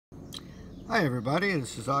Hi everybody,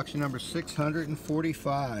 this is auction number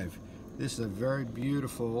 645. This is a very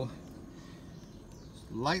beautiful,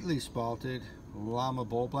 lightly spalted Lama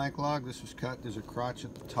bull blank log. This was cut, there's a crotch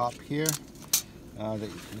at the top here that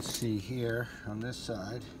you can see here on this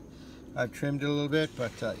side. I've trimmed it a little bit,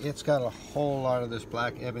 but it's got a whole lot of this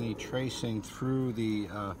black ebony tracing through the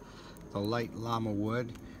light Lama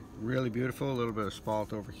wood. Really beautiful, a little bit of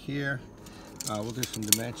spalt over here. We'll do some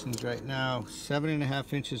dimensions right now.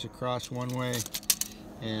 7.5 inches across one way,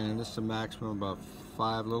 and this is a maximum about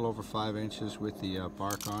a little over 5 inches with the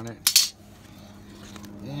bark on it.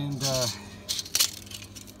 And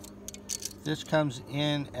this comes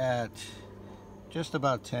in at just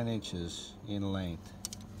about 10 inches in length.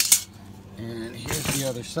 And here's the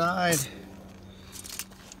other side.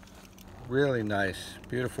 Really nice,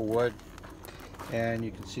 beautiful wood. And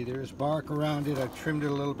you can see there's bark around it. I've trimmed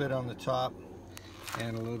it a little bit on the top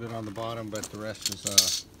and a little bit on the bottom, but the rest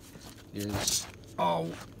is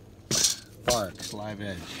bark, live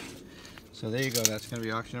edge. So there you go. That's going to be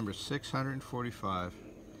auction number 645.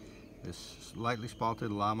 This lightly spalted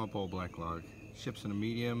Lama bull black log. Ships in a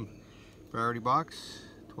medium priority box,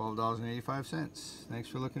 $12.85. Thanks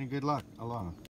for looking and good luck. Aloha.